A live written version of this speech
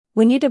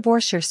When you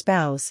divorce your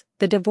spouse,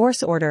 the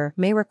divorce order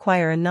may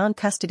require a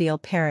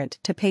non-custodial parent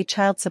to pay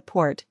child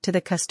support to the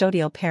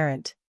custodial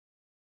parent.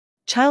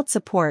 Child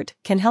support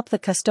can help the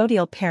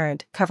custodial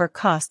parent cover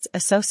costs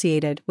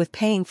associated with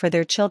paying for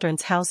their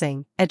children's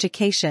housing,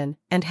 education,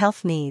 and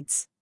health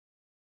needs.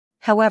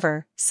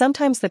 However,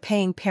 sometimes the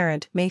paying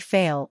parent may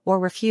fail or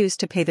refuse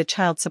to pay the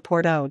child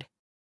support owed.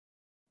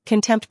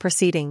 Contempt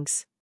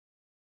proceedings.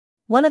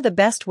 One of the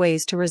best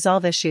ways to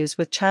resolve issues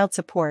with child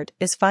support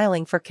is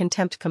filing for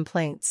contempt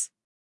complaints.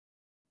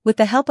 With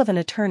the help of an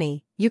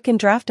attorney, you can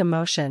draft a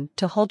motion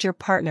to hold your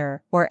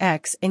partner or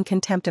ex in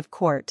contempt of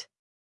court.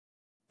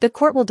 The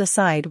court will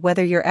decide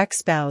whether your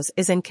ex-spouse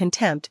is in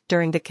contempt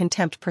during the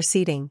contempt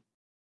proceeding.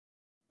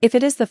 If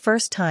it is the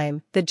first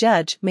time, the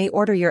judge may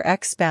order your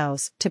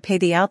ex-spouse to pay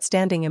the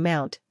outstanding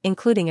amount,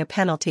 including a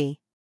penalty.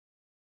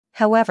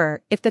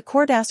 However, if the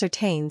court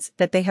ascertains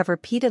that they have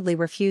repeatedly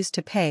refused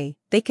to pay,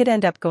 they could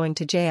end up going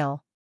to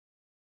jail.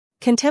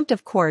 Contempt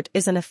of court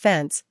is an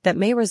offense that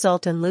may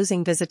result in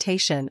losing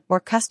visitation or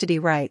custody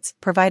rights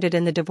provided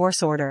in the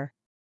divorce order.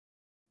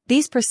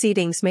 These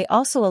proceedings may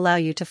also allow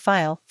you to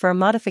file for a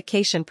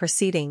modification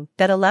proceeding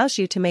that allows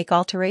you to make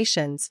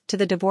alterations to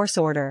the divorce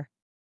order.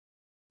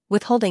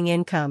 Withholding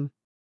income.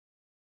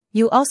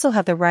 You also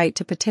have the right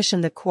to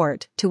petition the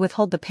court to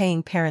withhold the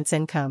paying parent's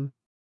income.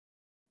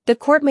 The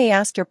court may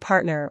ask your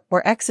partner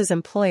or ex's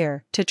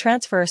employer to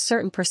transfer a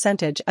certain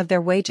percentage of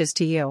their wages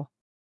to you.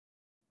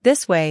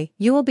 This way,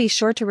 you will be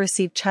sure to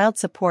receive child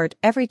support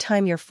every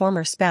time your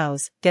former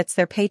spouse gets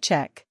their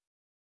paycheck.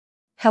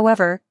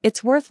 However,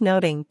 it's worth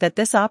noting that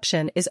this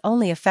option is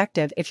only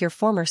effective if your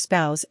former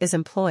spouse is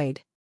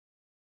employed.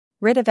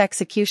 Writ of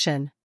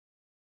execution.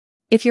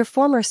 If your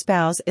former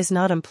spouse is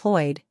not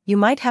employed, you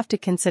might have to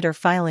consider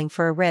filing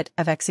for a writ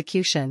of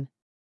execution.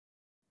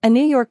 A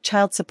New York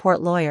child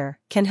support lawyer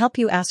can help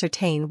you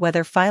ascertain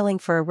whether filing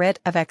for a writ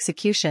of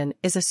execution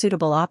is a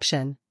suitable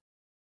option.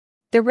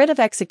 The writ of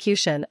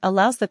execution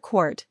allows the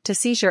court to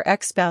seize your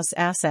ex-spouse's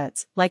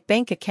assets like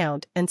bank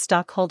account and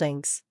stock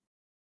holdings.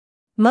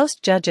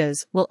 Most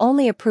judges will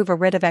only approve a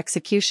writ of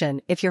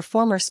execution if your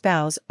former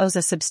spouse owes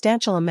a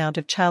substantial amount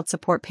of child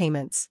support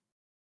payments.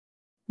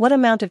 What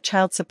amount of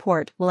child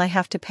support will I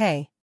have to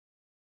pay?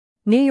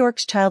 New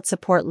York's child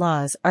support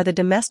laws are the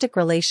Domestic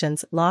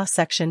Relations Law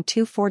Section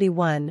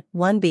 241,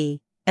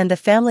 1b, and the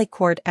Family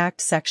Court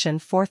Act Section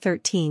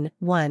 413,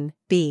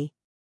 1b.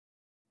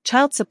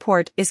 Child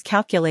support is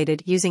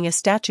calculated using a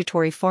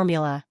statutory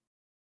formula.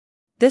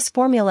 This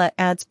formula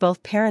adds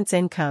both parents'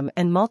 income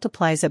and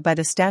multiplies it by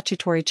the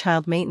statutory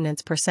child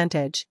maintenance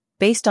percentage,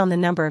 based on the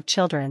number of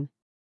children.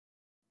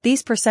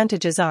 These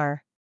percentages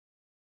are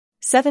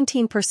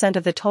 17%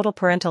 of the total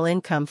parental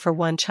income for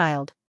one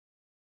child,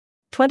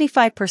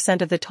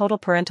 25% of the total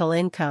parental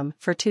income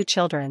for 2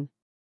 children,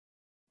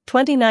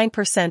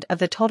 29% of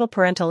the total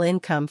parental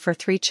income for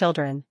 3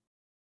 children,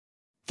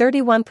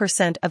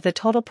 31% of the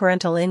total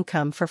parental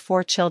income for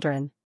 4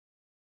 children,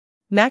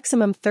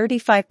 maximum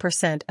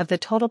 35% of the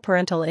total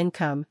parental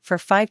income for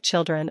 5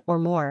 children or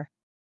more.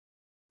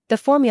 The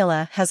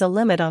formula has a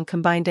limit on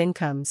combined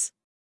incomes.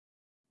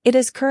 It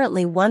is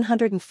currently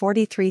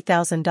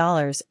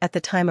 $143,000 at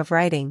the time of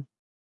writing.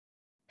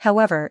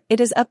 However,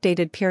 it is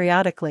updated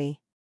periodically.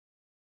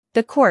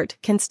 The court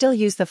can still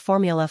use the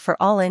formula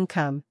for all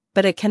income,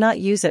 but it cannot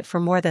use it for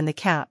more than the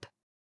cap.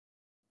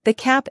 The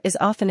cap is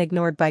often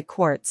ignored by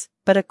courts,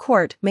 but a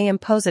court may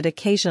impose it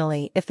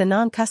occasionally if the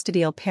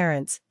non-custodial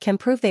parents can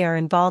prove they are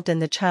involved in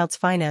the child's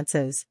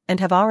finances and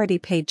have already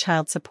paid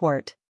child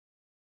support.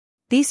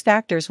 These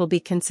factors will be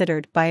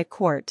considered by a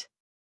court.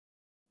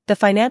 The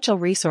financial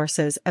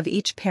resources of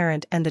each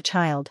parent and the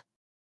child.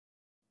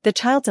 The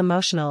child's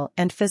emotional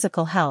and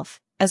physical health,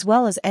 as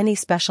well as any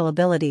special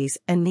abilities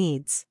and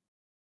needs.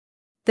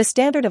 The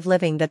standard of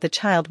living that the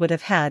child would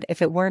have had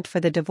if it weren't for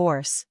the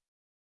divorce.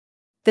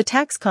 The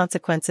tax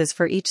consequences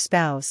for each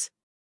spouse.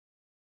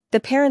 The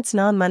parents'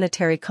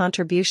 non-monetary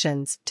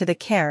contributions to the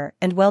care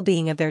and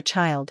well-being of their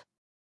child.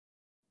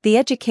 The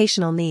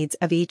educational needs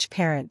of each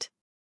parent.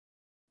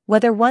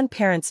 Whether one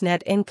parent's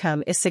net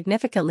income is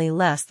significantly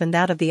less than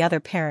that of the other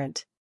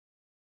parent.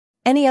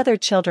 Any other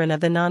children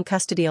of the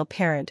non-custodial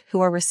parent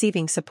who are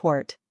receiving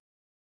support.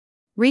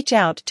 Reach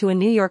out to a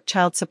New York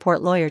child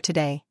support lawyer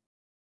today.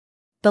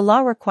 The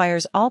law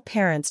requires all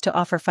parents to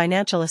offer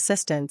financial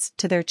assistance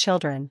to their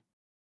children.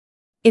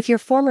 If your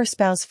former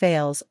spouse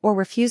fails or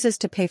refuses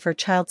to pay for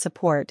child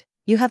support,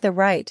 you have the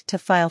right to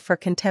file for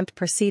contempt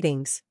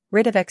proceedings,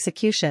 writ of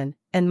execution,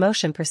 and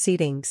motion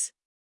proceedings.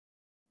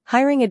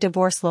 Hiring a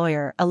divorce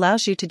lawyer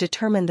allows you to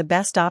determine the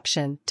best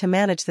option to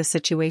manage the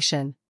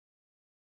situation.